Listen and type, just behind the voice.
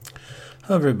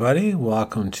Hello, everybody.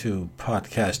 Welcome to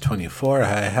Podcast 24.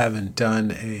 I haven't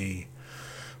done a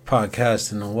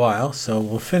podcast in a while, so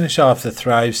we'll finish off the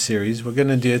Thrive series. We're going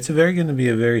to do, going to be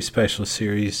a very special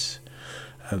series,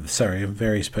 a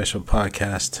very special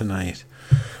podcast tonight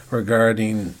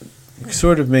regarding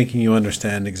sort of making you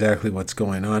understand exactly what's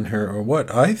going on here, or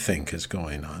what I think is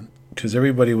going on, because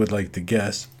everybody would like to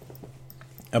guess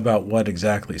about what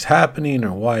exactly is happening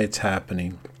or why it's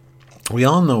happening. We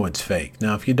all know it's fake.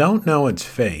 Now, if you don't know it's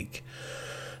fake,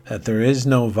 that there is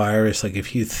no virus, like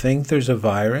if you think there's a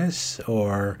virus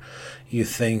or you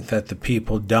think that the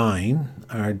people dying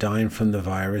are dying from the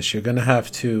virus, you're going to have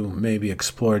to maybe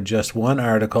explore just one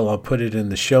article. I'll put it in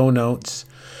the show notes.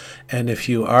 And if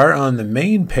you are on the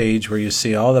main page where you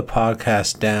see all the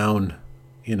podcasts down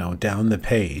the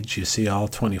page, you see all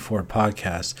 24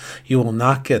 podcasts, you will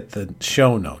not get the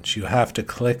show notes. You have to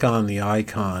click on the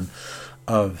icon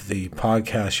of the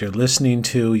podcast you're listening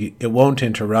to. It won't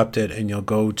interrupt it, and you'll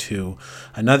go to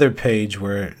another page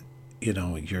where you're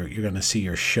going to see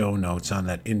your show notes on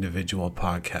that individual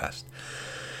podcast.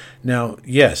 Now,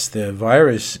 yes, the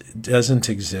virus doesn't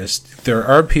exist. There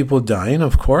are people dying,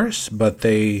 of course, but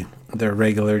they're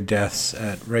regular deaths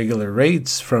at regular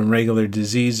rates from regular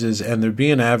diseases, and they're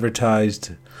being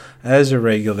advertised as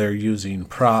irregular using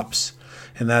props.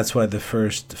 And that's why the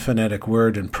first phonetic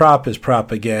word in prop is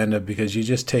propaganda, because you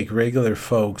just take regular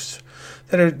folks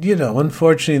that are,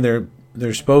 unfortunately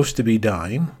they're supposed to be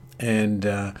dying, and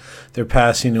they're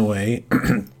passing away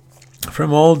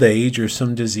from old age or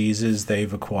some diseases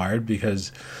they've acquired,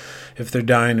 because if they're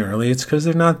dying early, it's because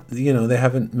they're not, they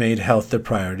haven't made health the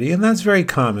priority. And that's very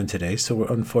common today. So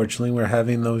unfortunately, we're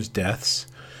having those deaths,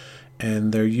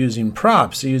 and they're using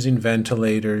props. They're using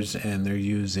ventilators, and they're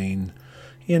using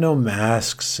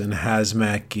masks and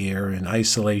hazmat gear and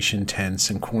isolation tents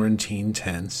and quarantine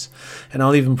tents. And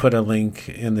I'll even put a link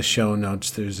in the show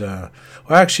notes. It's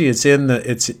in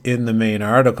the main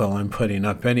article I'm putting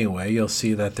up anyway. You'll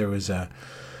see that there was a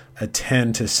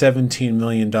tent, a $17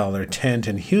 million tent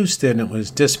in Houston. It was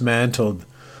dismantled,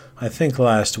 I think,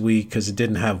 last week because it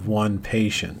didn't have one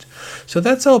patient. So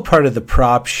that's all part of the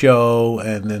prop show.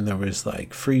 And then there was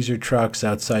like freezer trucks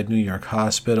outside New York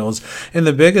hospitals. And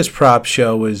the biggest prop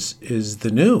show is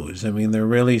the news. I mean, they're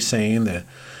really saying that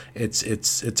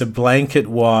it's a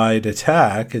blanket-wide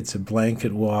attack. It's a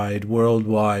blanket-wide,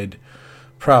 worldwide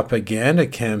propaganda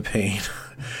campaign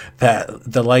that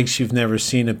the likes you've never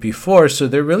seen it before. So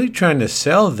they're really trying to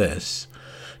sell this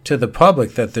to the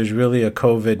public, that there's really a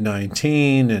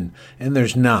COVID-19, and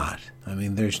there's not. I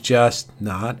mean, there's just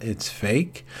not. It's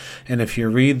fake. And if you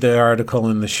read the article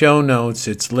in the show notes,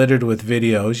 it's littered with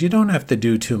videos. You don't have to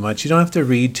do too much. You don't have to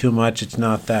read too much. It's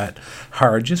not that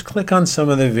hard. Just click on some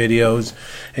of the videos,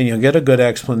 and you'll get a good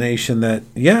explanation that,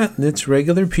 yeah, it's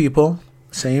regular people,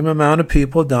 same amount of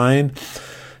people dying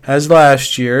as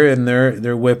last year, and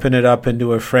they're whipping it up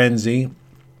into a frenzy.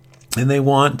 And they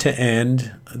want to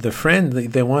end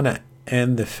they want to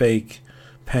end the fake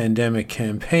pandemic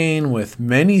campaign with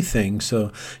many things.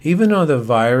 So even though the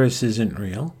virus isn't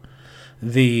real,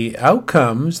 the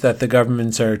outcomes that the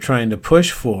governments are trying to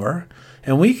push for,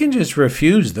 and we can just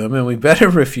refuse them, and we better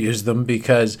refuse them,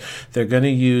 because they're going to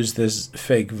use this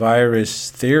fake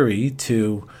virus theory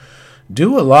to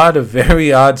do a lot of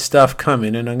very odd stuff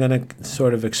coming. And I'm going to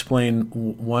sort of explain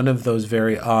one of those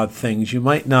very odd things you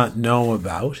might not know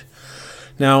about.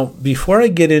 Now, before I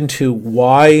get into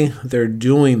why they're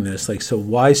doing this,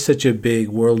 why such a big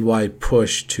worldwide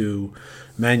push to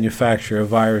manufacture a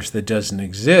virus that doesn't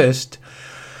exist?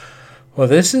 Well,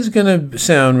 this is going to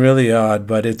sound really odd,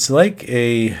 but it's like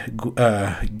a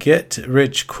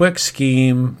get-rich-quick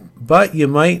scheme. But you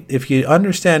might, if you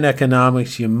understand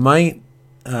economics, you might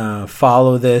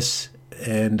follow this.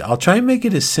 And I'll try and make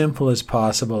it as simple as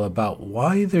possible about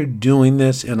why they're doing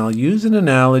this. And I'll use an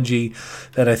analogy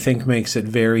that I think makes it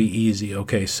very easy.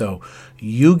 Okay, so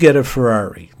you get a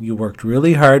Ferrari. You worked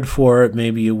really hard for it.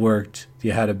 Maybe you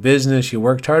had a business, you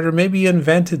worked hard, or maybe you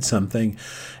invented something.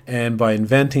 And by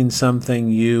inventing something,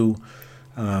 you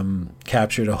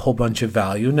captured a whole bunch of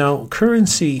value. Now,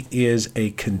 currency is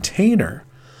a container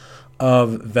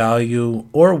of value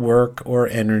or work or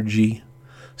energy.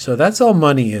 So that's all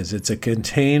money is. It's a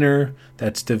container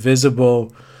that's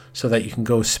divisible so that you can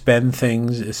go spend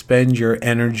your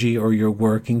energy or your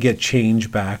work and get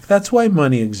change back. That's why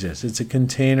money exists. It's a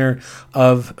container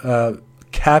of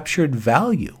captured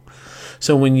value.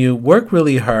 So when you work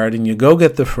really hard and you go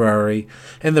get the Ferrari,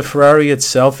 and the Ferrari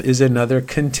itself is another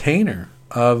container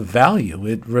of value.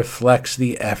 It reflects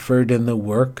the effort and the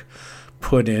work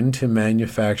put into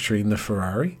manufacturing the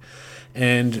Ferrari.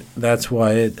 And that's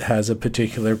why it has a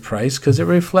particular price, because it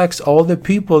reflects all the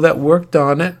people that worked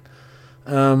on it.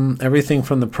 Everything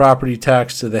from the property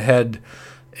tax to the head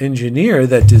engineer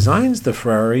that designs the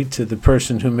Ferrari to the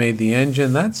person who made the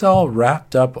engine, that's all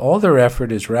wrapped up. All their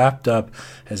effort is wrapped up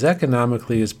as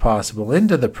economically as possible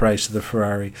into the price of the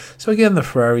Ferrari. So again, the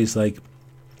Ferrari is like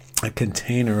a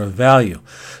container of value.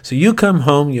 So you come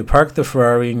home, you park the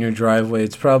Ferrari in your driveway.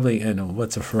 It's probably,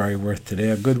 what's a Ferrari worth today?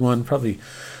 A good one, probably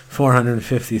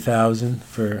 $450,000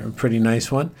 for a pretty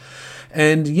nice one.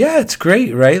 And yeah, it's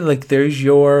great, right? Like there's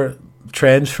your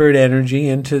transferred energy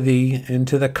into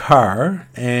the car,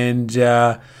 and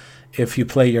if you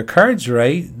play your cards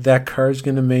right, that car is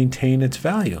going to maintain its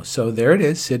value. So there it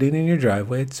is, sitting in your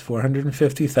driveway. It's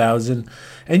 $450,000,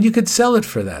 and you could sell it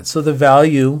for that. So the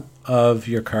value of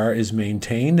your car is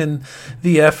maintained, and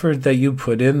the effort that you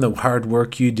put in, the hard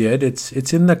work you did, it's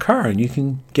in the car, and you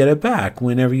can get it back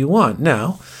whenever you want.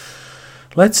 Now,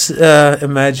 let's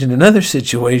imagine another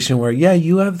situation where,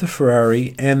 you have the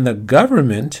Ferrari, and the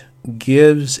government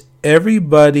gives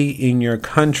everybody in your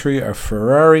country a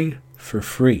Ferrari for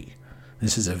free.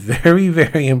 This is a very,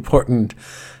 very important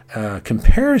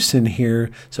comparison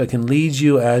here, so it can lead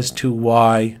you as to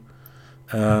why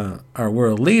our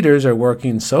world leaders are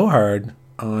working so hard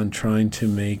on trying to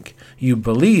make you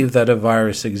believe that a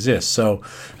virus exists. So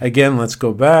again, let's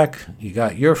go back. You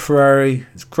got your Ferrari.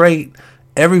 It's great.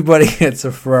 Everybody gets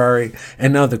a Ferrari.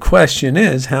 And now the question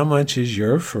is, how much is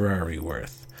your Ferrari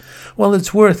worth? Well,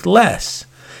 it's worth less.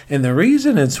 And the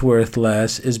reason it's worth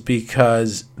less is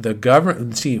because the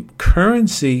government,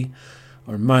 currency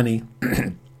or money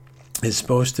is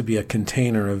supposed to be a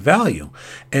container of value.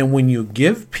 And when you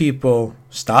give people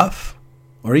stuff,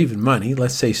 or even money,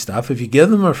 let's say stuff, if you give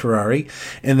them a Ferrari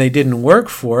and they didn't work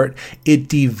for it, it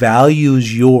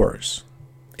devalues yours.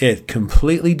 It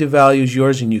completely devalues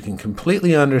yours, and you can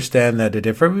completely understand that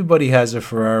if everybody has a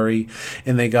Ferrari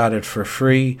and they got it for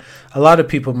free, a lot of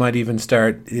people might even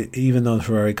start, even though the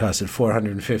Ferrari costed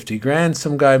 $450,000,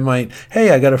 some guy might,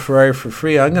 hey, I got a Ferrari for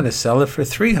free, I'm going to sell it for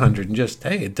 $300,000, and just,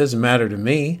 hey, it doesn't matter to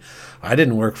me. I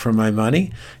didn't work for my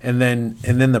money. And then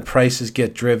the prices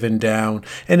get driven down,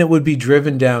 and it would be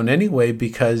driven down anyway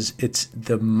because it's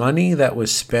the money that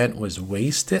was spent was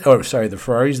wasted, the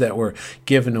Ferraris that were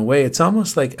given away. It's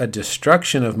almost like a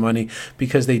destruction of money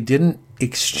because they didn't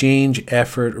exchange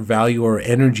effort, value, or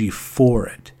energy for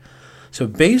it. So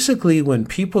basically, when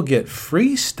people get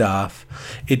free stuff,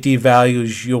 it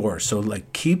devalues yours. So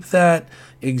keep that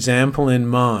example in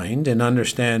mind and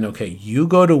understand, okay, you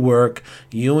go to work,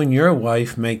 you and your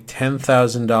wife make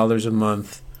 $10,000 a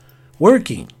month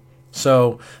working.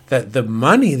 So that the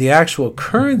money, the actual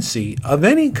currency of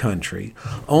any country,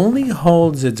 only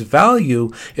holds its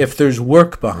value if there's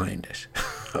work behind it.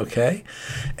 Okay?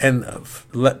 And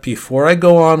before I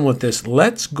go on with this,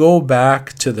 let's go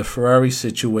back to the Ferrari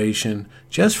situation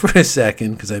just for a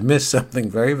second, because I missed something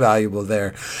very valuable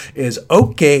there.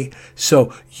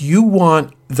 So you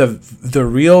want the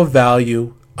real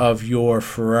value of your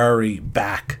Ferrari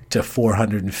back to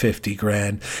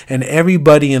 $450,000, and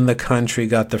everybody in the country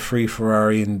got the free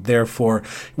Ferrari and therefore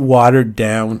watered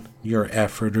down your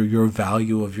effort or your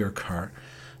value of your car.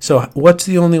 So what's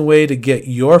the only way to get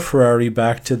your Ferrari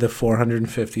back to the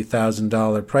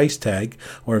 $450,000 price tag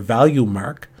or value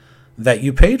mark that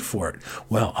you paid for it?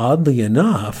 Well, oddly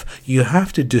enough, you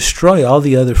have to destroy all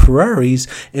the other Ferraris,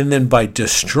 and then by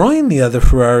destroying the other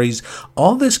Ferraris,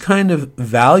 all this kind of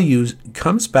value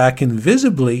comes back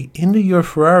invisibly into your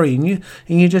Ferrari, and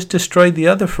you just destroyed the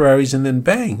other Ferraris, and then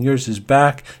bang, yours is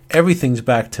back. Everything's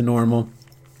back to normal.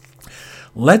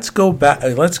 Let's go back.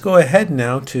 Let's go ahead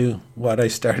now to what I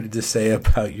started to say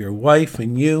about your wife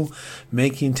and you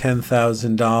making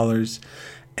 $10,000,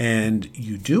 and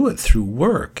you do it through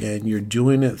work, and you're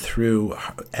doing it through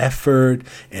effort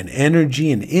and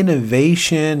energy and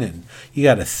innovation, and you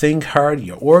got to think hard.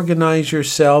 You organize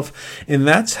yourself, and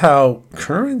that's how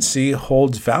currency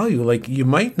holds value. Like, you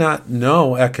might not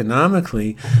know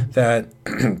economically that.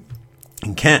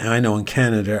 I know in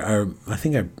Canada,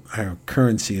 our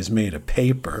currency is made of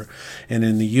paper, and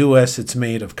in the U.S. it's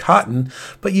made of cotton.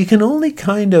 But you can only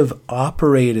kind of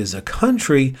operate as a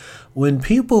country when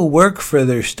people work for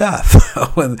their stuff.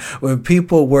 when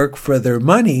people work for their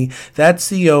money, that's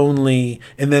the only.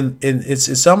 And then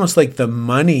it's almost like the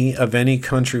money of any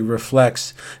country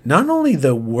reflects not only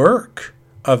the work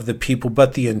of the people,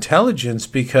 but the intelligence.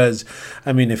 Because,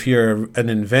 I mean, if you're an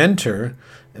inventor,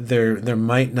 there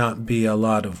might not be a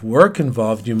lot of work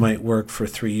involved. You might work for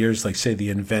 3 years, like say the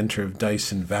inventor of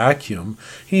Dyson vacuum.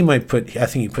 I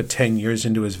think he put 10 years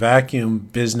into his vacuum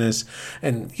business,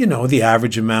 and the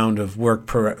average amount of work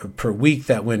per week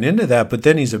that went into that. But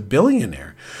then he's a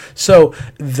billionaire. So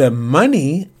the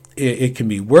money, it can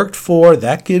be worked for.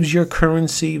 That gives your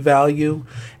currency value.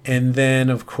 And then,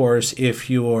 of course, if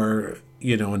you're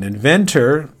an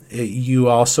inventor, you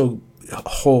also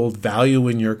hold value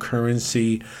in your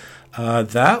currency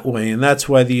that way. And that's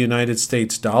why the United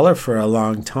States dollar for a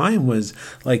long time was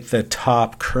like the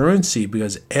top currency,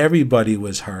 because everybody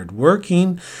was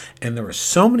hardworking and there were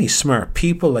so many smart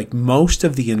people. Like most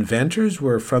of the inventors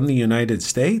were from the United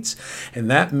States,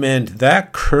 and that meant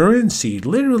that currency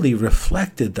literally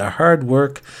reflected the hard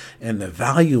work and the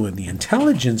value and the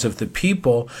intelligence of the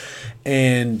people.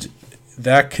 And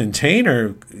that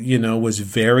container, was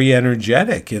very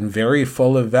energetic and very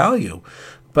full of value.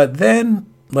 But then,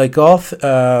 like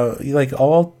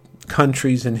all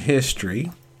countries in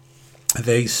history,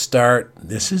 they start,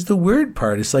 this is the weird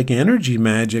part, it's like energy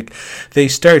magic. They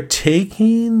start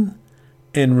taking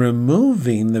and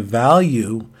removing the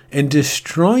value and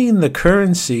destroying the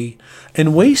currency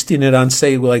and wasting it on,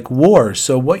 say, like war.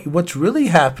 So what's really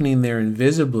happening there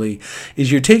invisibly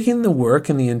is you're taking the work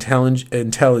and the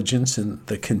intelligence and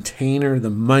the container, the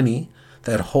money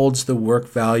that holds the work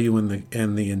value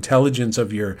and the intelligence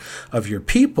of your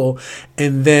people,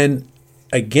 and then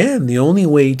again, the only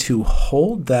way to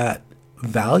hold that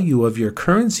value of your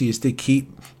currency is to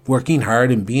keep working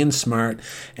hard and being smart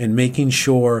and making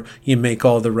sure you make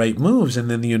all the right moves. And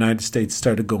then the United States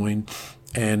started going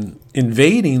and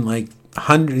invading like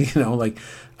hundreds,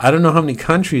 I don't know how many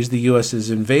countries the U.S. has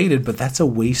invaded, but that's a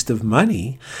waste of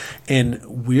money. And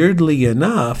weirdly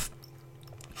enough,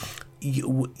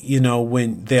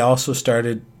 when they also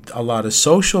started a lot of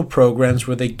social programs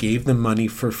where they gave them money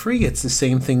for free. It's the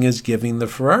same thing as giving the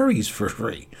Ferraris for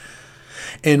free.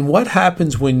 And what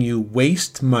happens when you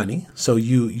waste money, so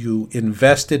you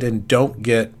invest it and don't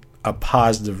get a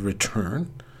positive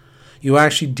return, you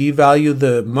actually devalue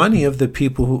the money of the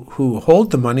people who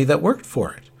hold the money that worked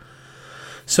for it.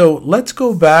 So let's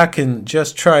go back and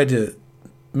just try to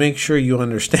make sure you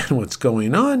understand what's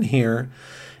going on here.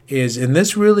 And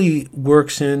this really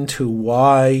works into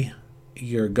why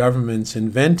your government's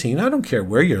inventing, I don't care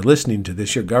where you're listening to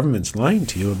this, your government's lying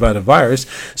to you about a virus.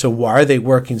 So why are they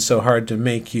working so hard to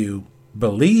make you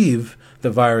believe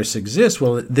the virus exists?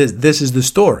 Well, this is the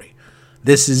story.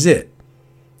 This is it.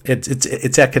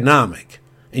 It's economic.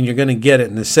 And you're going to get it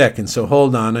in a second. So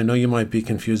hold on. I know you might be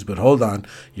confused, but hold on.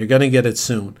 You're going to get it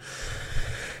soon.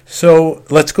 So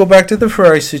let's go back to the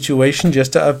Ferrari situation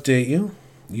just to update you.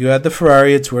 You had the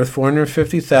Ferrari, it's worth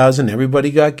 $450,000.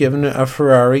 Everybody got given a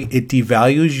Ferrari. It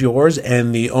devalues yours,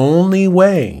 and the only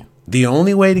way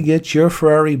to get your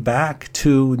Ferrari back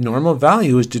to normal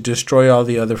value is to destroy all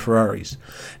the other Ferraris.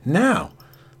 Now,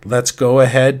 let's go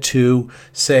ahead to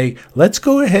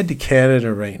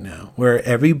Canada right now, where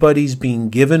everybody's being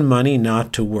given money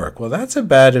not to work. Well, that's a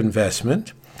bad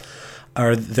investment.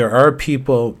 There are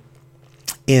people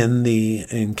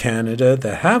in Canada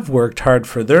that have worked hard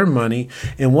for their money,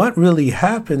 and what really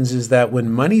happens is that when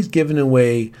money's given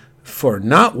away for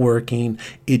not working,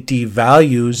 it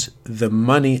devalues the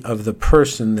money of the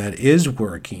person that is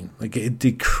working. Like, it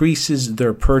decreases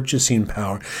their purchasing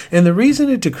power. And the reason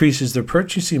it decreases their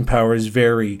purchasing power is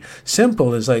very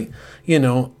simple. Is like,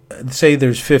 say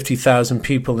there's 50,000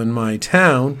 people in my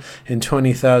town and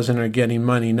 20,000 are getting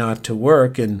money not to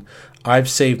work, and I've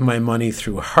saved my money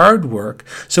through hard work.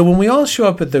 So when we all show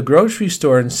up at the grocery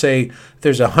store and say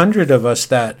there's 100 of us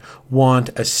that want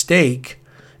a steak,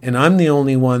 and I'm the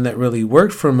only one that really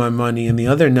worked for my money, and the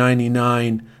other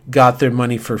 99 got their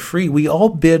money for free, we all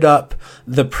bid up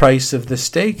the price of the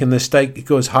steak, and the steak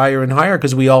goes higher and higher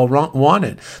because we all want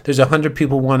it. There's 100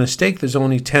 people want a steak. There's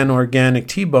only 10 organic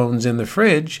T-bones in the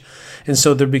fridge, and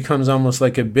so there becomes almost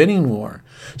like a bidding war.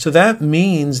 So that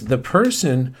means the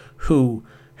person who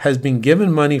has been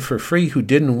given money for free, who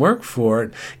didn't work for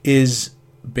it, is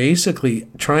basically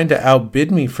trying to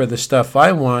outbid me for the stuff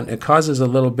I want. It causes a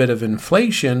little bit of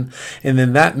inflation, and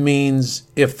then that means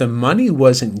if the money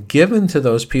wasn't given to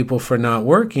those people for not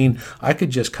working, I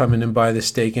could just come in and buy the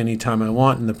steak anytime I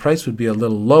want, and the price would be a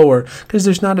little lower because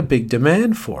there's not a big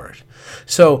demand for it.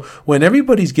 So when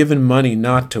everybody's given money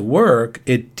not to work,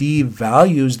 it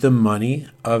devalues the money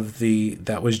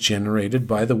that was generated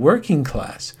by the working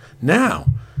class. Now,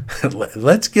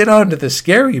 let's get on to the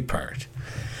scary part.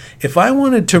 If I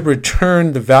wanted to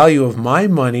return the value of my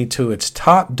money to its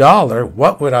top dollar,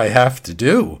 what would I have to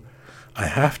do? I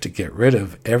have to get rid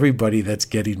of everybody that's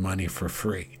getting money for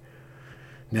free.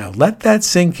 Now, let that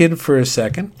sink in for a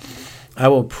second. I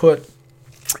will put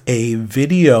a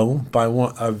video by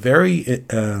a very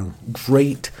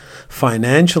great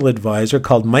financial advisor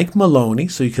called Mike Maloney,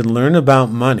 so you can learn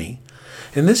about money.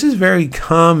 And this is very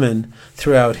common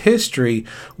throughout history,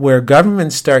 where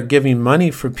governments start giving money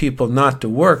for people not to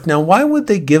work. Now, why would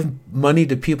they give money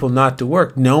to people not to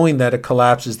work, knowing that it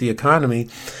collapses the economy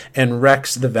and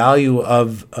wrecks the value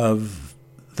of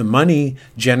the money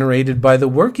generated by the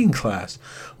working class?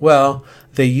 Well,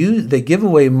 they give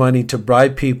away money to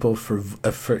bribe people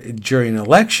for during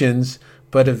elections,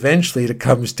 but eventually it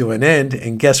comes to an end.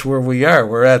 And guess where we are?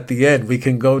 We're at the end. We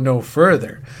can go no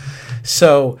further.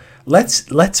 So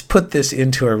let's put this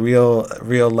into a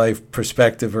real life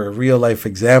perspective, or a real life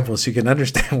example, so you can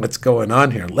understand what's going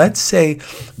on here. Let's say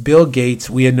Bill Gates,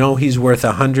 we know he's worth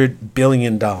 $100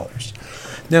 billion.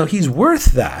 Now, he's worth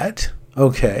that,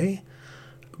 okay,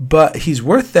 but he's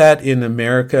worth that in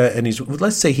America, and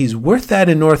let's say he's worth that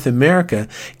in North America,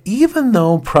 even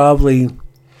though probably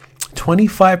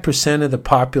 25% of the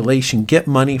population get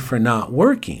money for not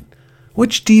working,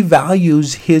 which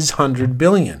devalues his $100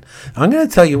 billion. I'm going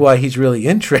to tell you why he's really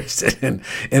interested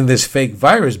in this fake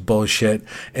virus bullshit,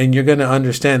 and you're going to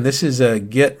understand this is a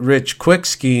get-rich-quick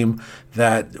scheme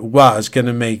that, is going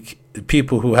to make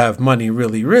people who have money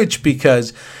really rich,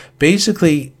 because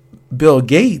basically Bill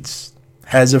Gates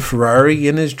has a Ferrari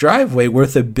in his driveway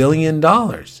worth $1 billion,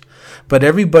 but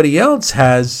everybody else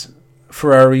has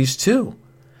Ferraris too.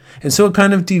 And so it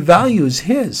kind of devalues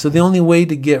his. So the only way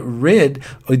to get rid,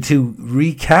 or to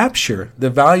recapture the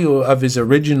value of his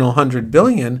original $100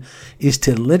 billion, is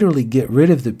to literally get rid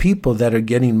of the people that are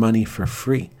getting money for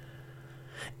free.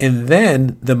 And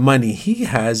then the money he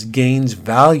has gains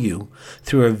value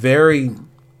through a very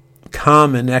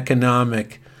common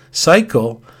economic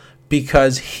cycle,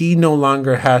 because he no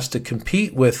longer has to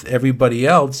compete with everybody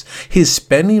else. His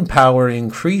spending power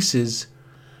increases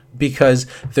because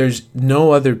there's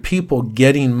no other people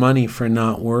getting money for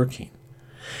not working.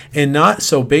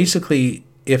 So basically,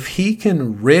 if he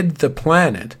can rid the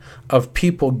planet of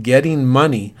people getting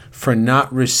money for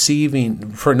not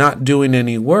doing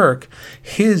any work,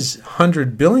 his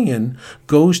 $100 billion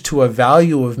goes to a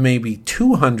value of maybe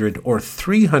 $200 or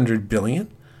 $300 billion.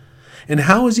 And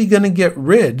how is he going to get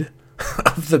rid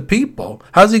of the people?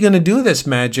 How's he going to do this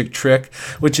magic trick,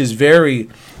 which is very,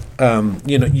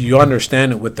 you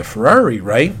understand it with the Ferrari,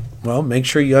 right? Well, make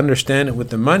sure you understand it with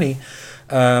the money.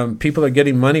 People are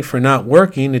getting money for not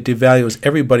working. It devalues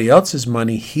everybody else's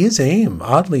money. His aim,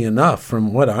 oddly enough,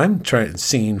 from what I'm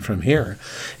seeing from here,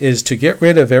 is to get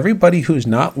rid of everybody who's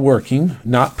not working,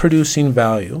 not producing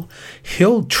value.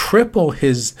 He'll triple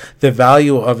the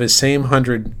value of his same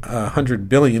 100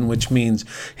 billion, which means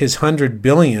his 100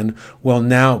 billion will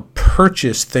now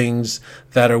purchase things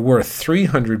that are worth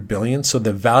 300 billion. So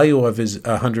the value of his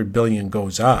 100 billion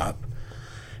goes up.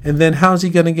 And then how's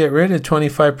he going to get rid of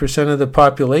 25% of the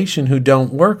population who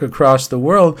don't work across the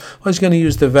world? Well, he's going to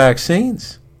use the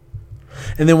vaccines.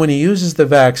 And then when he uses the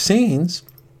vaccines,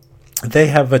 they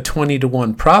have a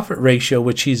 20-to-1 profit ratio,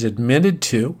 which he's admitted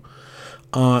to.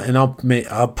 And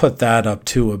I'll put that up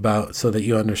too, so that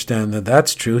you understand that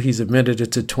that's true. He's admitted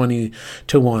it's a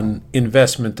 20-to-1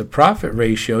 investment to profit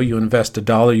ratio. You invest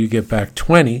 $1, you get back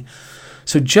 20.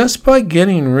 So just by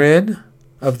getting rid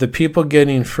of the people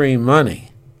getting free money,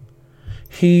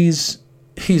 he's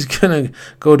going to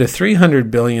go to 300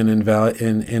 billion in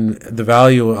the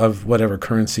value of whatever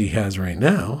currency he has right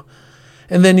now.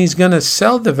 And then he's going to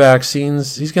sell the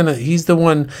vaccines. He's the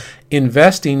one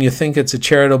investing. You think it's a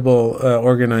charitable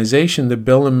organization. The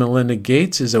Bill and Melinda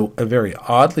Gates is a very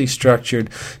oddly structured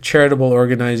charitable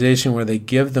organization where they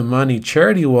give the money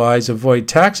charity-wise, avoid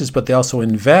taxes, but they also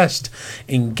invest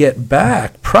and get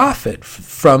back profit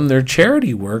from their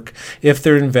charity work if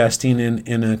they're investing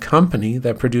in a company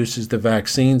that produces the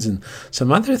vaccines and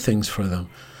some other things for them.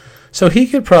 So he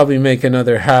could probably make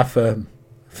another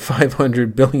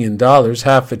 $500 billion,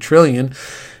 $500 billion.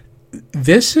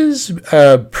 This is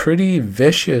a pretty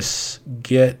vicious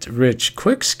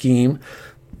get-rich-quick scheme,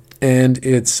 and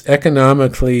it's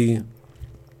economically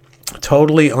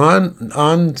totally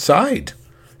on side.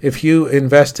 If you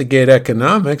investigate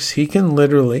economics, he can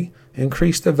literally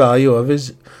increase the value of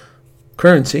his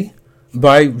currency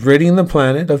by ridding the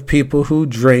planet of people who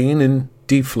drain and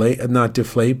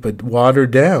but water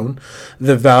down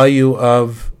the value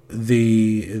of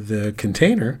the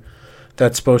container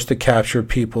that's supposed to capture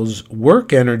people's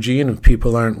work energy. And if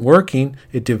people aren't working,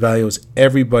 it devalues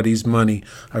everybody's money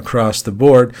across the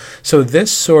board. So this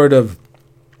sort of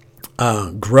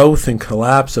growth and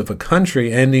collapse of a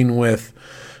country ending with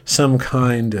some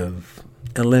kind of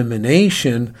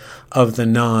elimination of the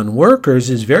non-workers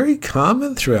is very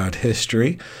common throughout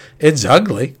history. It's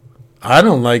ugly. I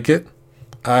don't like it.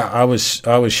 I was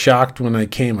shocked when I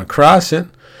came across it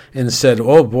and said,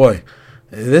 "Oh boy,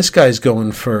 this guy's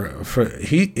going for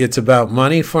it's about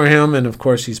money for him." And of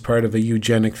course, he's part of a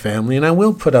eugenic family. And I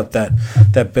will put up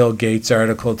that Bill Gates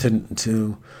article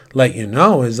to let you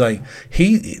know, is like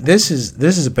this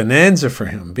is a bonanza for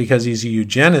him, because he's a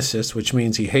eugenicist, which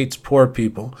means he hates poor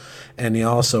people and he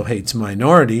also hates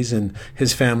minorities, and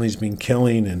his family's been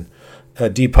killing and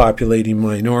depopulating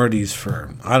minorities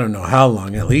for I don't know how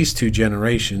long, at least 2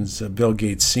 generations. Bill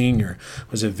Gates Sr.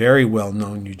 was a very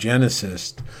well-known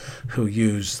eugenicist who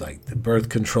used like the birth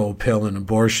control pill and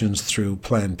abortions through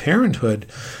Planned Parenthood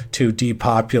to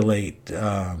depopulate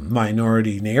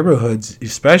minority neighborhoods,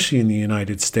 especially in the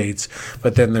United States.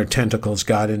 But then their tentacles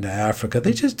got into Africa.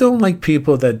 They just don't like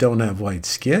people that don't have white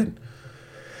skin.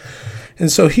 And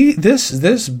so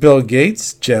this Bill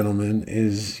Gates gentleman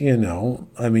is,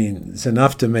 it's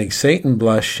enough to make Satan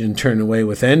blush and turn away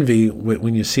with envy.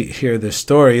 When you hear this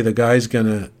story, the guy's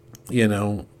gonna,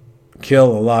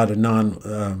 kill a lot of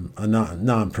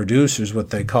non-producers, what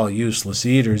they call useless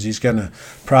eaters. He's gonna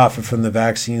profit from the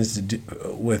vaccines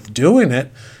with doing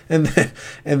it, and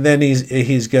then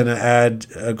he's gonna add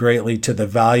greatly to the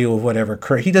value of whatever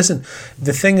he doesn't.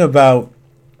 The thing about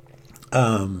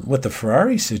with the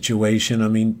Ferrari situation,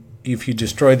 if you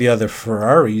destroy the other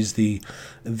Ferraris, the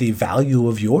value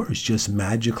of yours just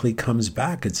magically comes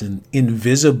back. It's an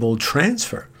invisible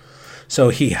transfer. So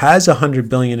he has $100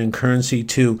 billion in currency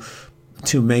to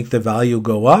make the value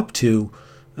go up to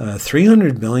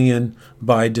 $300 billion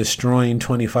by destroying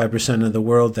 25% of the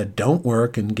world that don't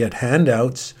work and get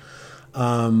handouts.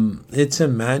 It's a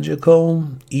magical,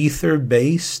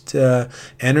 ether-based,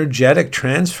 energetic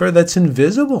transfer that's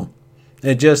invisible.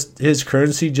 His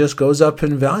currency just goes up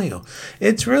in value.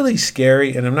 It's really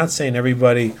scary, and I'm not saying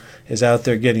everybody is out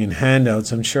there getting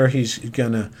handouts. I'm sure he's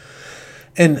gonna,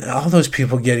 and all those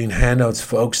people getting handouts,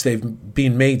 folks, they've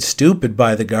been made stupid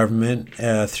by the government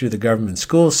through the government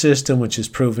school system, which is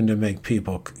proven to make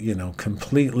people,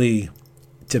 completely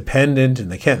dependent,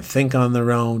 and they can't think on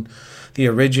their own. The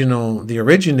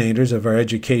originators of our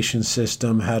education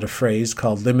system had a phrase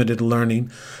called limited learning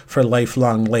for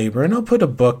lifelong labor. And I'll put a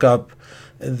book up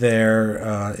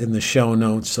there in the show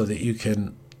notes so that you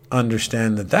can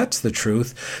understand that that's the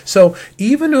truth. So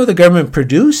even though the government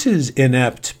produces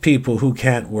inept people who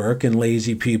can't work and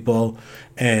lazy people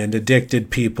and addicted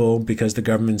people, because the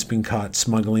government's been caught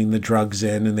smuggling the drugs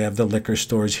in, and they have the liquor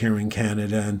stores here in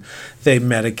Canada, and they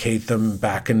medicate them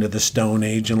back into the Stone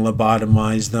Age and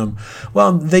lobotomize them.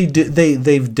 Well,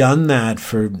 they've done that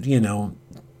for,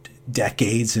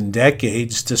 decades and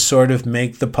decades to sort of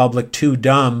make the public too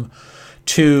dumb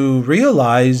to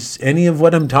realize any of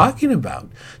what I'm talking about.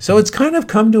 So it's kind of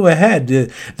come to a head.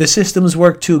 The systems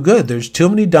work too good. There's too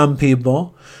many dumb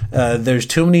people. There's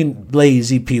too many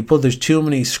lazy people. There's too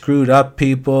many screwed up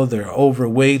people. They're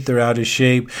overweight. They're out of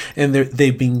shape. And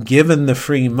they've been given the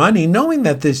free money, knowing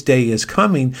that this day is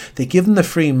coming. They give them the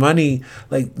free money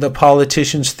like the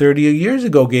politicians 30 years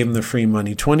ago gave them the free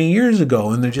money, 20 years ago.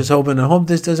 And they're just hoping, I hope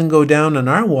this doesn't go down on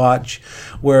our watch,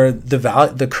 where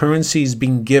the currency is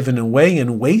being given away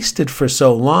and wasted for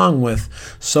so long with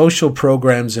social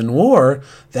programs and war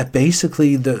that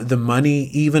basically the money,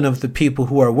 even of the people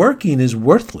who are working, is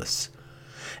worthless.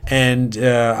 And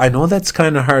I know that's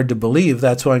kind of hard to believe.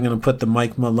 That's why I'm going to put the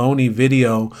Mike Maloney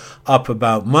video up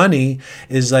about money.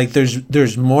 Is like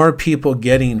there's more people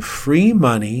getting free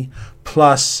money,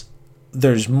 plus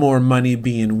there's more money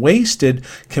being wasted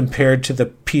compared to the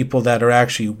people that are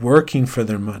actually working for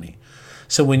their money.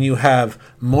 So when you have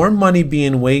more money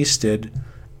being wasted,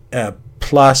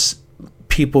 plus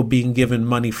people being given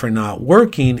money for not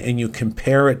working, and you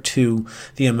compare it to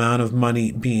the amount of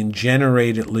money being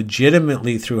generated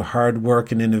legitimately through hard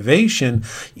work and innovation,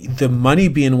 the money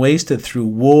being wasted through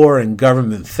war and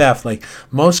government theft, like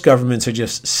most governments are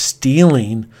just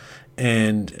stealing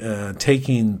and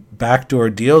taking backdoor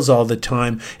deals all the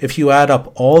time. If you add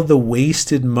up all the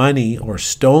wasted money or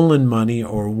stolen money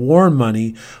or war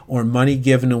money or money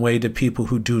given away to people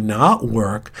who do not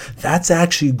work, that's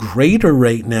actually greater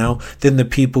right now than the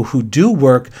people who do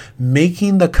work,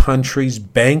 making the countries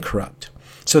bankrupt.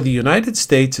 So the United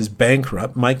States is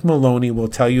bankrupt. Mike Maloney will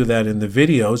tell you that in the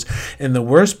videos. And the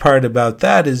worst part about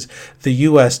that is the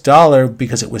U.S. dollar,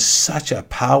 because it was such a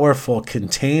powerful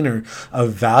container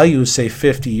of value, say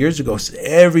 50 years ago. So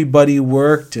everybody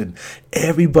worked and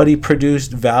everybody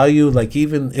produced value. Like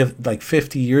even if like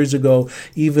 50 years ago,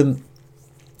 even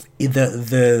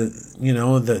the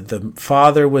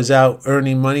father was out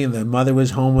earning money and the mother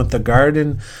was home with the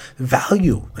garden.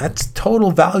 Value, that's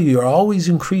total value. You're always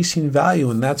increasing value,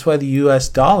 and that's why the US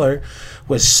dollar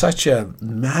was such a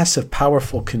massive,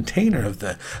 powerful container of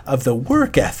the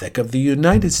work ethic of the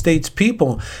United States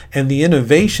people, and the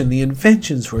innovation. The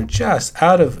inventions were just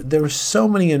there were so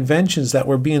many inventions that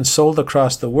were being sold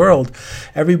across the world.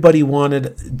 Everybody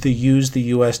wanted to use the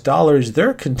US dollar as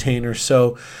their container,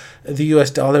 so the US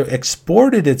dollar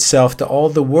exported itself to all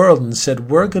the world and said,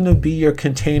 we're going to be your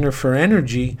container for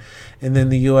energy. And then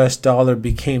the US dollar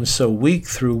became so weak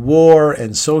through war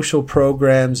and social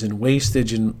programs and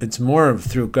wastage, and it's more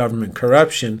through government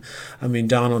corruption. I mean,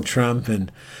 Donald Trump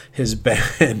and his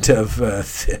band of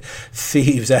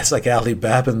thieves, that's like Ali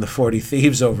Baba and the 40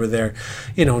 Thieves over there,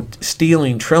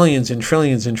 stealing trillions and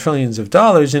trillions and trillions of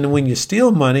dollars. And when you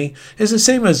steal money, it's the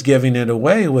same as giving it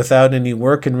away without any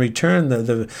work in return.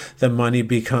 The money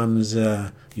becomes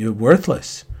you're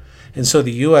worthless. And so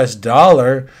the U.S.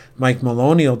 dollar, Mike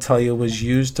Maloney will tell you, was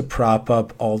used to prop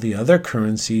up all the other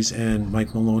currencies. And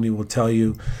Mike Maloney will tell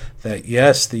you that,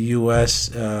 yes, the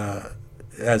U.S.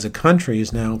 As a country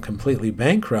is now completely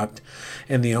bankrupt.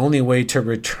 And the only way to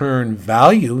return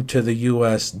value to the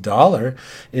U.S. dollar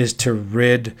is to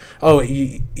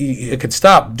it could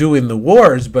stop doing the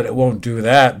wars, but it won't do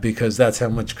that because that's how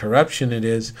much corruption it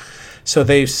is. So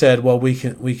they've said, well, we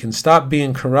can stop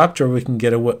being corrupt, or we can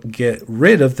get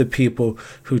rid of the people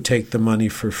who take the money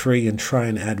for free and try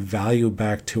and add value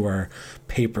back to our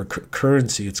paper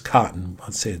currency. It's cotton.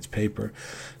 Let's say it's paper.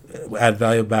 Add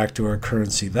value back to our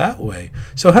currency that way.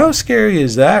 So how scary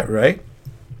is that, right?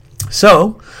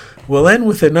 So we'll end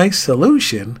with a nice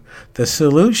solution. The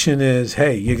solution is,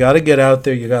 hey, you got to get out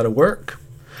there. You got to work.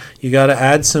 You got to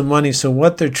add some money. So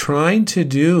what they're trying to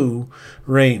do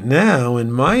right now,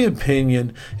 in my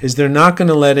opinion, is they're not going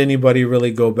to let anybody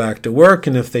really go back to work.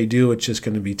 And if they do, it's just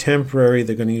going to be temporary.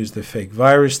 They're going to use the fake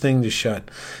virus thing to shut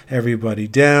everybody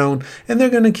down. And they're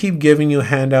going to keep giving you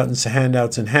handouts and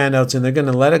handouts and handouts. And they're going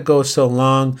to let it go so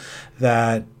long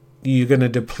that you're going to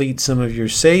deplete some of your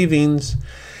savings.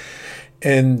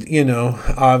 And,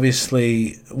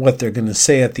 obviously what they're going to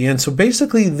say at the end. So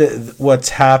basically what's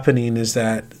happening is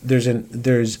that there's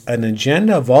an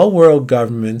agenda of all world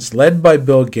governments led by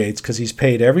Bill Gates, because he's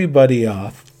paid everybody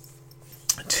off,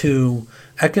 to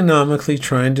economically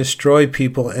try and destroy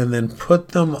people and then put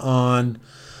them on,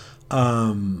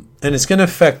 and it's going to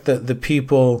affect the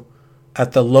people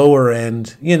at the lower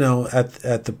end,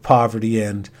 at the poverty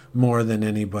end more than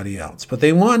anybody else. But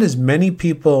they want as many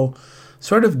people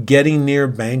sort of getting near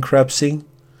bankruptcy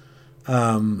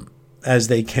as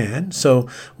they can. So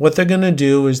what they're going to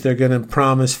do is they're going to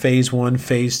promise phase 1,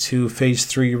 phase 2, phase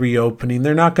 3 reopening.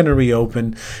 They're not going to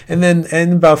reopen. And then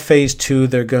in about phase 2,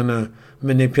 they're going to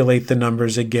manipulate the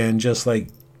numbers again, just like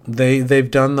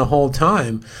they've done the whole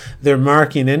time. They're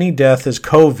marking any death as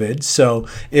COVID. So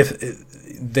if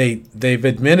they've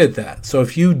admitted that. So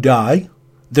if you die,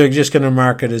 they're just going to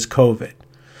mark it as COVID.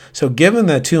 So given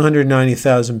that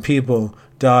 290,000 people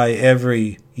die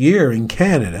every year in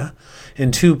Canada,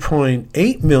 and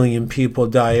 2.8 million people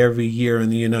die every year in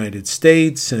the United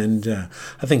States, and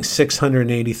I think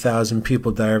 680,000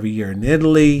 people die every year in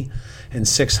Italy, and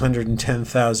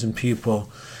 610,000 people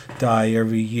die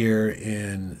every year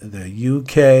in the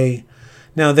UK.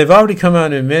 Now, they've already come out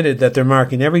and admitted that they're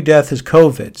marking every death as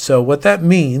COVID. So what that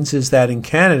means is that in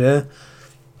Canada,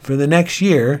 for the next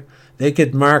year, they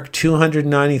could mark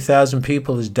 290,000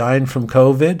 people as dying from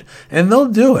COVID, and they'll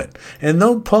do it. And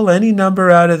they'll pull any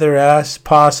number out of their ass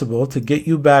possible to get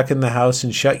you back in the house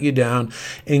and shut you down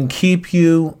and keep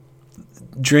you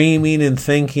dreaming and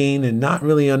thinking and not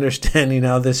really understanding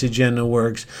how this agenda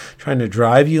works, trying to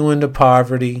drive you into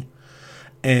poverty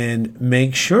and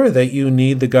make sure that you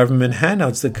need the government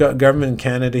handouts. The government in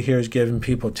Canada here is giving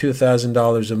people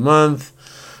 $2,000 a month.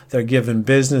 They're giving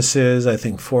businesses, I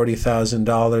think,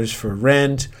 $40,000 for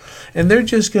rent. And they're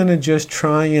just going to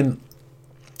try and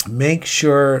make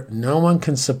sure no one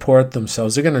can support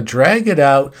themselves. They're going to drag it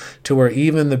out to where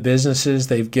even the businesses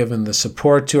they've given the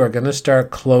support to are going to start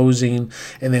closing,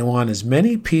 and they want as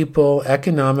many people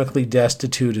economically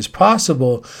destitute as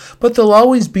possible, but they'll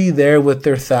always be there with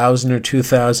their $1,000 or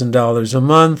 $2,000 a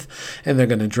month, and they're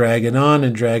going to drag it on,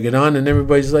 and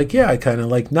everybody's like, yeah, I kind of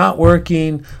like not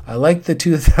working. I like the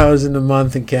 $2,000 a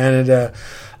month in Canada,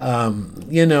 and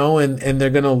they're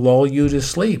going to lull you to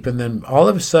sleep, and then all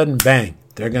of a sudden, bang,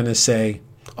 they're going to say,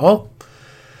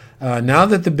 now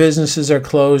that the businesses are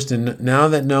closed and now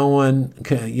that no one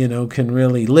can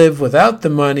really live without the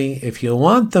money, if you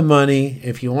want the money,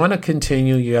 if you want to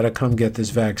continue, you got to come get this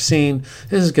vaccine.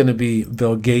 This is going to be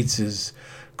Bill Gates's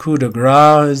coup de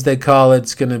grace, as they call it.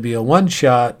 It's going to be a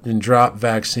one-shot and drop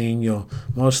vaccine. You'll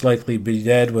most likely be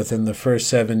dead within the first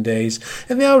 7 days.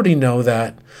 And they already know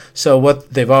that. So what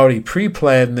they've already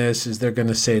pre-planned this is they're going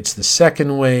to say it's the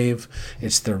second wave,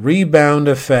 it's the rebound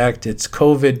effect, it's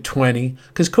COVID-20,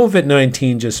 because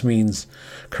COVID-19 just means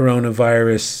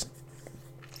coronavirus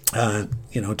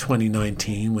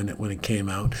 2019 when it came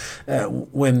out,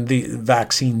 when the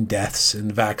vaccine deaths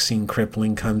and vaccine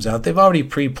crippling comes out, they've already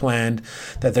pre-planned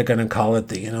that they're going to call it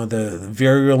the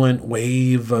virulent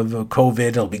wave of COVID.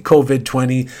 It'll be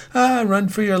COVID-20. Run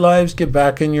for your lives, get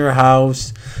back in your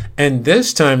house, and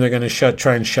this time they're going to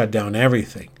try and shut down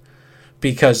everything.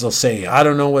 Because they'll say, I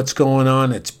don't know what's going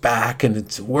on, it's back and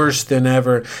it's worse than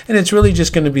ever. And it's really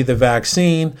just going to be the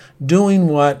vaccine doing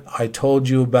what I told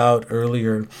you about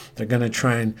earlier. They're going to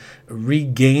try and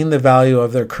regain the value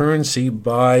of their currency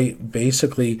by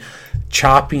basically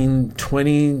chopping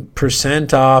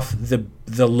 20% off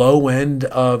the low end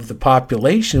of the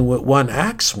population with one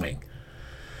axe swing.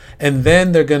 And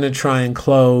then they're going to try and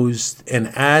close and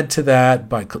add to that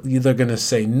by they're going to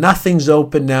say nothing's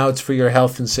open now, it's for your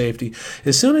health and safety.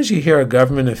 As soon as you hear a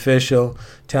government official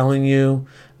telling you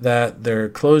that they're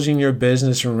closing your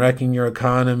business and wrecking your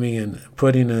economy and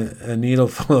putting a needle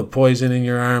full of poison in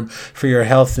your arm for your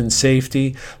health and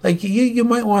safety, like you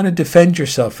might want to defend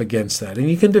yourself against that. And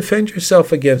you can defend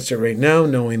yourself against it right now,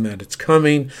 knowing that it's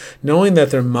coming, knowing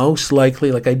that they're most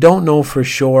likely, like I don't know for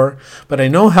sure, but I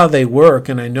know how they work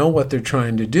and I know what they're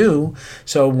trying to do.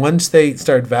 So once they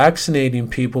start vaccinating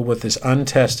people with this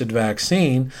untested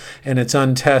vaccine, and it's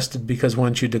untested because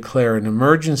once you declare an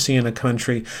emergency in a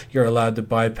country, you're allowed to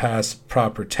bypass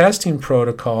proper testing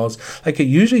protocols. Like it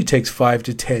usually takes 5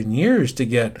 to 10 years to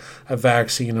get a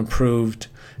vaccine approved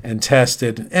and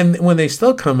tested. And when they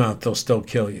still come out, they'll still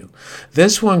kill you.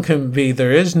 This one can be,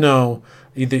 there's no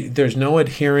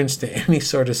adherence to any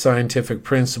sort of scientific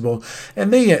principle,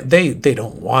 and they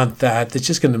don't want that. It's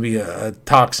just going to be a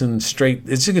toxin straight.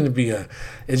 It's just going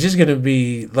to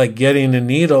be like getting a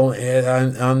needle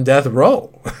on death row.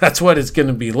 That's what it's going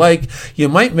to be like. You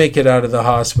might make it out of the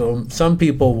hospital. Some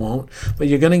people won't, but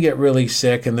you're going to get really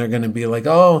sick, and they're going to be like,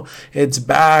 "Oh, it's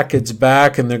back," and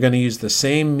they're going to use the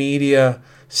same media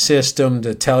system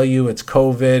to tell you it's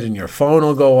COVID, and your phone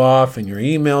will go off and your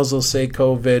emails will say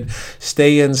COVID,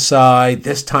 stay inside,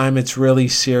 this time it's really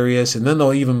serious, and then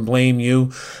they'll even blame you.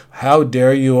 How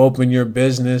dare you open your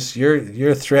business?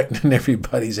 You're threatening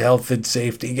everybody's health and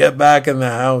safety. Get back in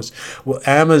the house. Well,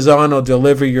 Amazon will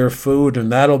deliver your food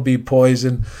and that'll be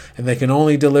poison, and they can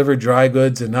only deliver dry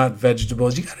goods and not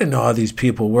vegetables. You got to know how these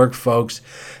people work, folks.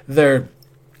 They're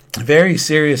very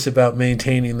serious about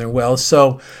maintaining their wealth.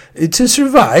 So to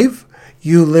survive,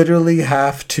 you literally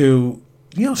have to,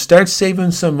 start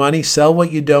saving some money, sell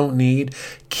what you don't need,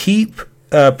 keep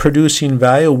producing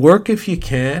value, work if you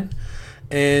can,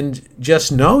 and just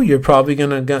know you're probably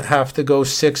going to have to go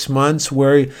 6 months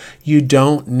where you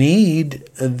don't need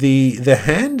the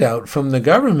handout from the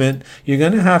government. You're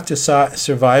going to have to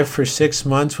survive for 6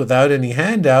 months without any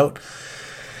handout,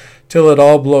 till it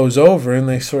all blows over and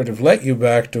they sort of let you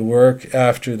back to work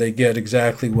after they get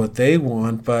exactly what they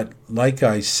want. But like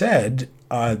I said,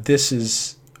 I've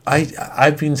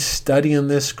been studying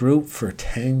this group for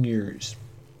 10 years.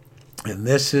 And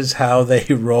this is how they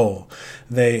roll.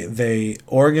 They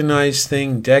organize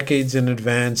things decades in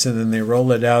advance, and then they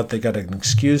roll it out. They got an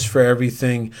excuse for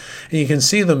everything. And you can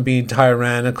see them being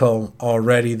tyrannical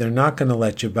already. They're not going to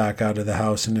let you back out of the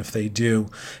house, and if they do,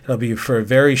 it'll be for a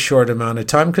very short amount of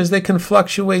time, because they can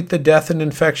fluctuate the death and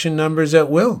infection numbers at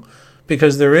will,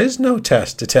 because there is no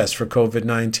test to test for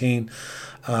COVID-19.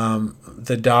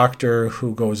 The doctor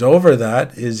who goes over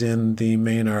that is in the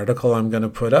main article I'm going to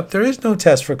put up. There is no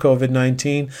test for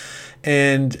COVID-19.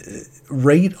 And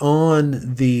right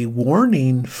on the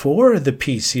warning for the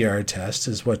PCR test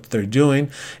is what they're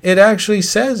doing. It actually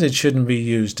says it shouldn't be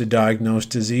used to diagnose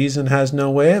disease and has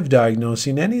no way of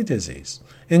diagnosing any disease,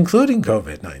 including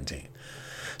COVID-19.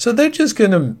 So they're just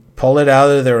going to pull it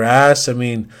out of their ass. I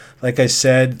mean, like I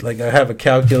said, I have a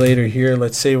calculator here.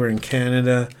 Let's say we're in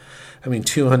Canada.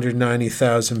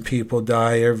 290,000 people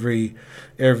die every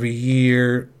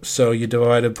year. So you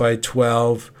divide it by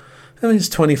 12. It's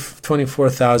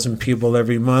 24,000 people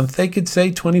every month. They could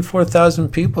say 24,000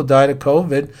 people died of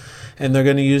COVID, and they're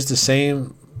going to use the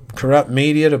same corrupt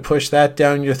media to push that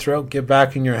down your throat. Get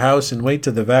back in your house and wait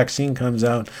till the vaccine comes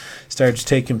out, starts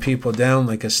taking people down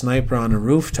like a sniper on a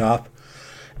rooftop.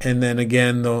 And then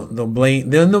again, they'll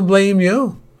blame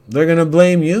you. They're going to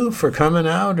blame you for coming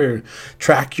out or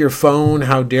track your phone.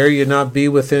 How dare you not be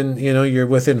within, you're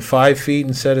within 5 feet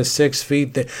instead of 6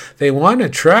 feet. They want to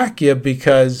track you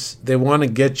because they want to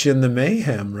get you in the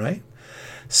mayhem, right?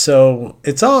 So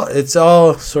it's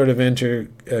all sort of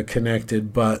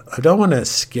interconnected, but I don't want to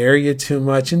scare you too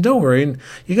much. And don't worry,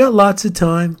 you got lots of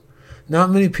time. Not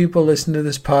many people listen to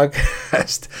this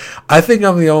podcast. I think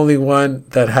I'm the only one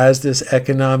that has this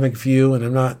economic view, and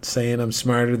I'm not saying I'm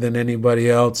smarter than anybody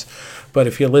else. But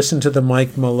if you listen to the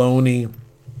Mike Maloney,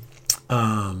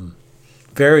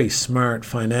 very smart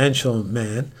financial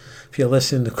man, if you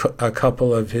listen to a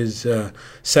couple of his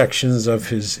sections of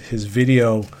his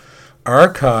video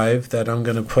archive that I'm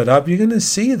going to put up, you're going to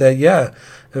see that,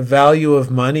 the value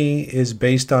of money is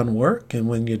based on work, and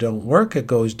when you don't work, it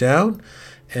goes down.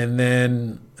 And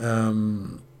then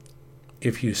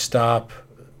if you stop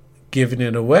giving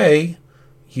it away,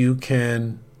 you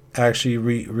can actually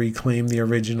reclaim the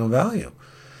original value.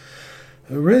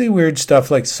 Really weird stuff.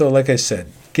 Like I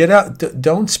said, get out.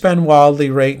 Don't spend wildly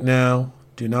right now.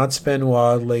 Do not spend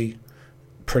wildly.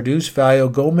 Produce value.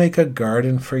 Go make a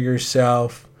garden for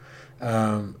yourself.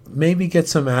 Maybe get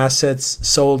some assets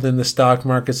sold in the stock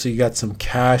market so you got some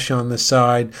cash on the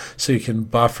side so you can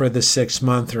buffer the 6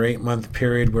 month or 8 month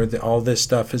period where all this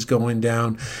stuff is going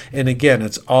down. And again,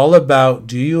 it's all about,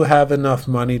 do you have enough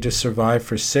money to survive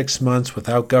for 6 months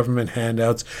without government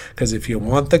handouts? Because if you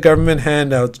want the government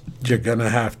handouts, you're going to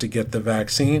have to get the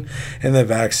vaccine, and the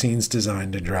vaccine's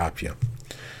designed to drop you.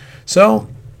 So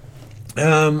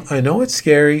I know it's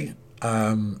scary.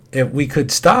 If we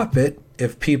could stop it,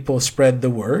 if people spread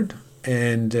the word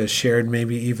and shared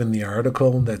maybe even the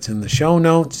article that's in the show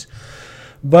notes.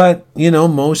 But,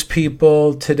 most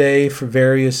people today for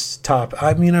various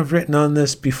I've written on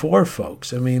this before, folks.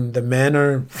 The men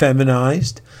are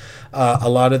feminized. A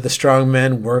lot of the strong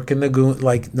men work in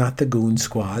the not the goon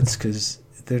squads, because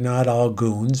they're not all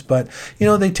goons, but,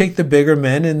 they take the bigger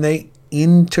men and they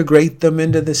integrate them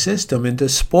into the system, into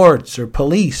sports or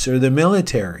police or the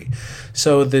military.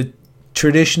 So the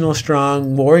traditional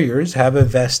strong warriors have a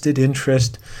vested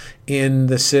interest in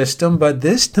the system, but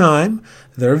this time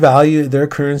their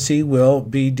currency will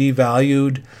be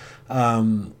devalued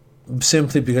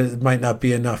simply because it might not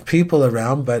be enough people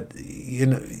around, but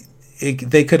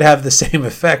they could have the same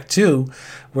effect too,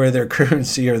 where their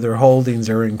currency or their holdings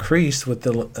are increased with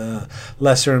the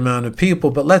lesser amount of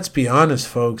people. But let's be honest,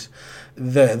 folks,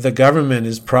 the government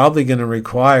is probably going to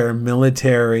require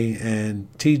military and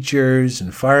teachers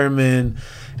and firemen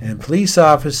and police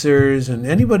officers and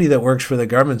anybody that works for the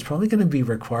government is probably going to be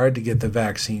required to get the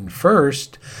vaccine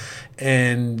first.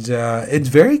 And it's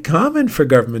very common for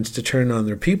governments to turn on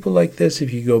their people like this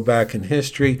if you go back in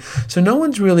history. So no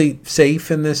one's really safe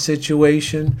in this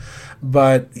situation,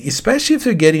 but especially if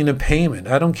they're getting a payment.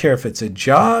 I don't care if it's a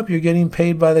job you're getting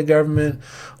paid by the government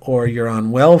or you're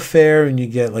on welfare and you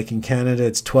get, like in Canada,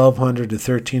 it's $1,200 to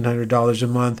 $1,300 a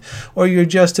month, or you're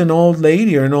just an old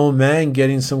lady or an old man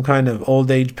getting some kind of old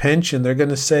age pension. They're going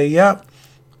to say,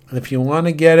 if you want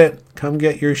to get it, come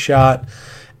get your shot.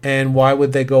 And why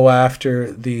would they go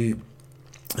after the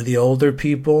older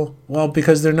people? Well,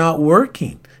 because they're not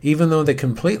working. Even though they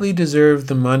completely deserve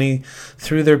the money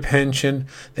through their pension,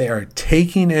 they are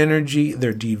taking energy,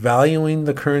 they're devaluing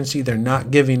the currency, they're not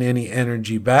giving any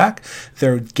energy back,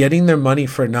 they're getting their money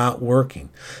for not working.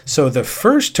 So the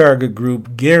first target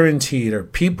group guaranteed are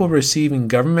people receiving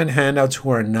government handouts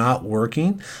who are not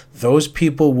working. Those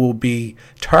people will be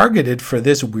targeted for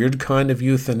this weird kind of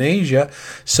euthanasia.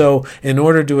 So in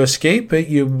order to escape it,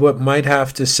 you might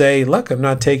have to say, look, I'm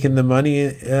not taking the money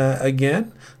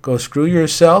again. Go screw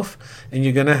yourself, and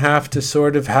you're going to have to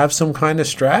sort of have some kind of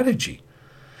strategy.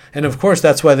 And of course,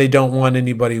 that's why they don't want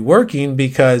anybody working,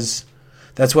 because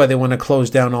that's why they want to close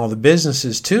down all the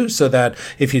businesses too, so that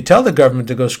if you tell the government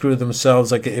to go screw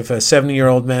themselves, like if a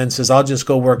 70-year-old man says, I'll just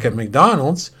go work at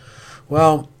McDonald's,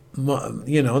 well,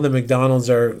 the McDonald's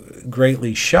are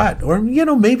greatly shut. Or,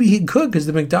 maybe he could, because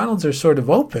the McDonald's are sort of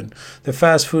open. The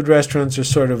fast food restaurants are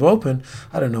sort of open.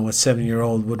 I don't know what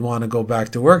 7-year-old would want to go back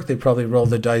to work. They probably roll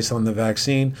the dice on the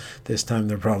vaccine. This time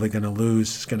they're probably going to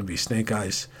lose. It's going to be snake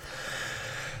eyes.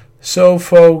 So,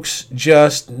 folks,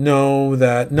 just know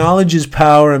that knowledge is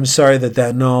power. I'm sorry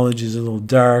that knowledge is a little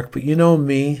dark, but you know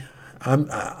me.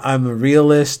 I'm a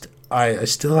realist. I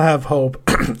still have hope.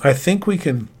 I think we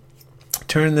can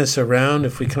turn this around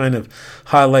if we kind of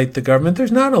highlight the government.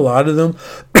 There's not a lot of them.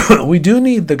 We do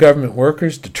need the government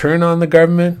workers to turn on the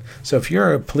government. So if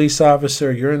you're a police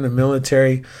officer, you're in the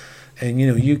military, and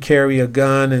you carry a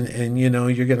gun and you're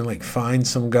going to find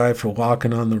some guy for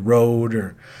walking on the road,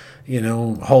 or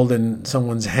holding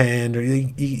someone's hand, or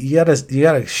you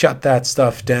gotta shut that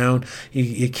stuff down.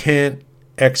 You can't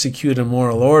execute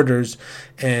immoral orders,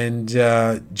 and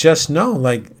just know,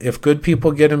 like, if good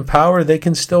people get in power, they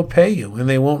can still pay you, and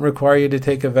they won't require you to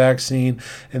take a vaccine,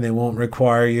 and they won't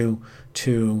require you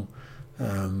to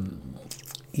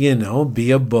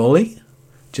be a bully.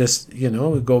 Just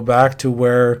go back to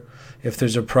where, if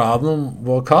there's a problem,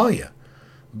 we'll call you.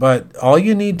 But all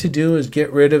you need to do is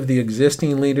get rid of the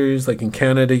existing leaders. Like in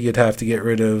Canada, you'd have to get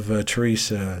rid of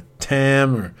Theresa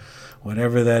Tam, or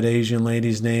whatever that Asian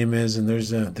lady's name is. And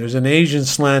there's an Asian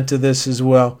slant to this as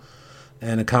well,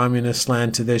 and a communist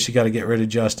slant to this. You got to get rid of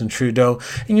Justin Trudeau.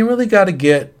 And you really got to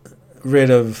get rid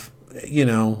of,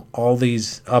 all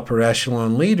these upper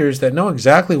echelon leaders that know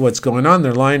exactly what's going on.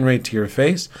 They're lying right to your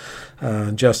face.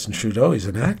 Justin Trudeau, he's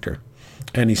an actor.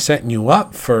 And he's setting you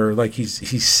up for, like,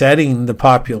 he's setting the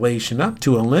population up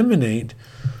to eliminate,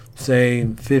 say,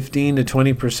 15 to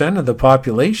 20% of the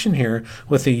population here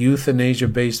with a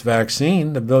euthanasia-based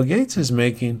vaccine that Bill Gates is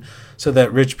making, so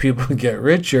that rich people get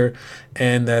richer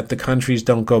and that the countries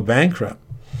don't go bankrupt.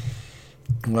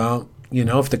 Well,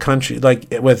 if the country, like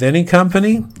with any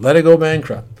company, let it go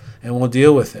bankrupt and we'll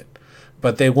deal with it.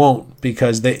 But they won't,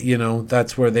 because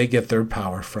that's where they get their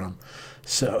power from.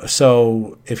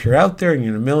 So if you're out there and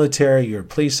you're in the military, you're a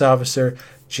police officer,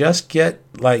 just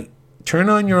turn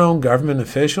on your own government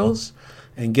officials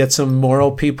and get some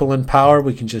moral people in power.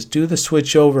 We can just do the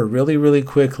switch over really, really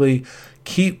quickly.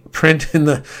 Keep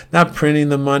not printing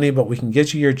the money, but we can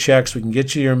get you your checks, we can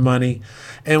get you your money.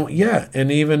 And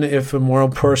even if a moral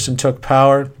person took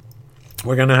power,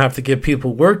 we're going to have to get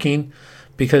people working,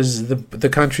 because the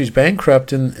country's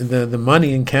bankrupt, and the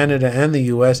money in Canada and the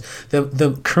U.S.,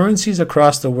 the currencies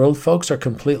across the world, folks, are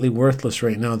completely worthless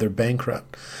right now. They're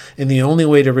bankrupt. And the only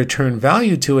way to return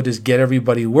value to it is get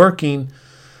everybody working.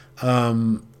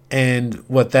 And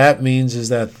what that means is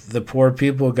that the poor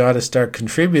people got to start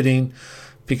contributing,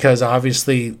 because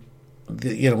obviously,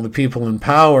 the people in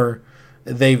power,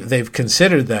 they've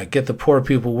considered that. Get the poor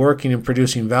people working and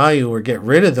producing value, or get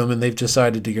rid of them, and they've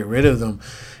decided to get rid of them.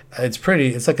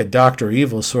 It's like a Dr.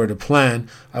 Evil sort of plan.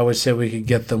 I would say we could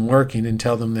get them working and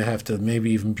tell them they have to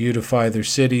maybe even beautify their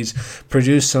cities,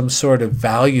 produce some sort of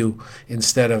value,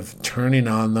 instead of turning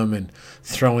on them and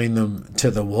throwing them to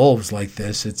the wolves like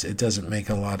this. It doesn't make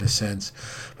a lot of sense.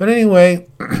 But anyway,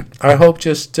 I hope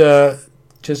just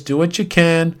do what you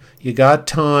can. You got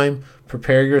time.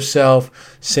 Prepare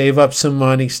yourself. Save up some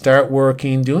money. Start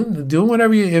working. Doing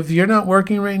whatever if you're not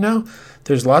working right now,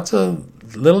 there's lots of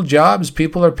little jobs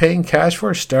people are paying cash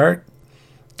for. Start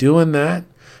doing that.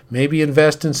 Maybe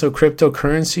invest in some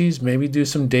cryptocurrencies. Maybe do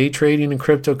some day trading in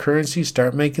cryptocurrencies.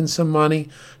 Start making some money.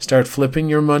 Start flipping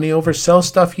your money over. Sell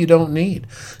stuff you don't need.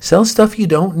 Sell stuff you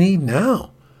don't need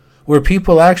now, where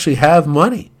people actually have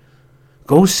money.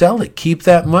 Go sell it. Keep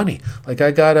that money. Like,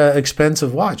 I got an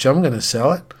expensive watch. I'm going to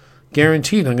sell it.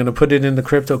 Guaranteed. I'm going to put it into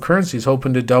cryptocurrencies,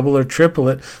 hoping to double or triple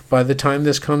it by the time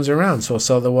this comes around. So I'll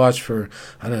sell the watch for,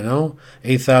 I don't know,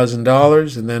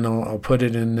 $8,000, and then I'll put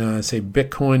it in, say,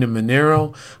 Bitcoin and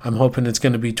Monero. I'm hoping it's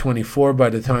going to be 24 by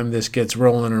the time this gets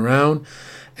rolling around.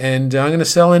 And I'm going to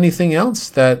sell anything else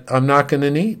that I'm not going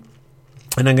to need.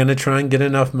 And I'm going to try and get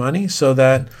enough money so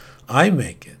that I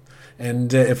make it.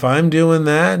 And if I'm doing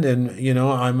that, and,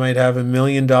 I might have $1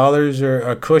 million or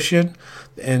a cushion,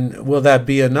 and will that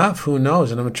be enough? Who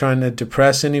knows? And I'm not trying to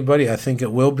depress anybody. I think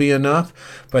it will be enough.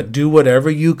 But do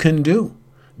whatever you can do.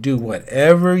 Do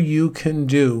whatever you can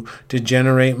do to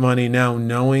generate money now,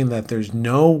 knowing that there's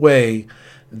no way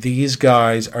these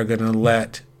guys are going to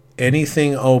let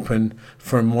anything open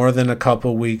for more than a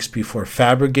couple weeks before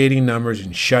fabricating numbers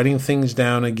and shutting things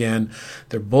down again.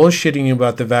 They're bullshitting you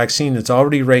about the vaccine. It's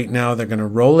already right now. They're going to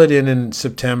roll it in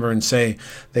September and say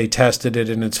they tested it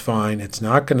and it's fine. It's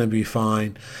not going to be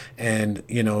fine. And,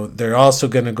 they're also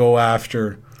going to go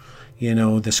after,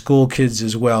 the school kids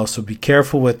as well. So be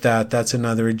careful with that. That's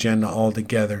another agenda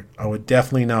altogether. I would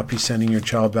definitely not be sending your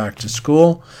child back to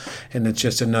school. And it's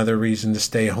just another reason to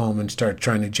stay home and start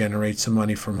trying to generate some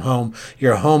money from home.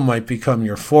 Your home might become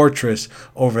your fortress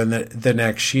over the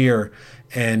next year.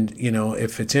 And,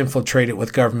 if it's infiltrated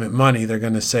with government money, they're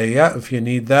going to say, yeah, if you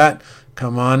need that,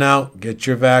 come on out, get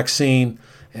your vaccine.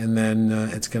 And then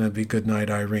it's going to be good night,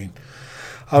 Irene.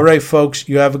 All right, folks,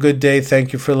 you have a good day.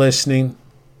 Thank you for listening.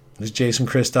 This is Jason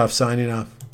Christoff signing off.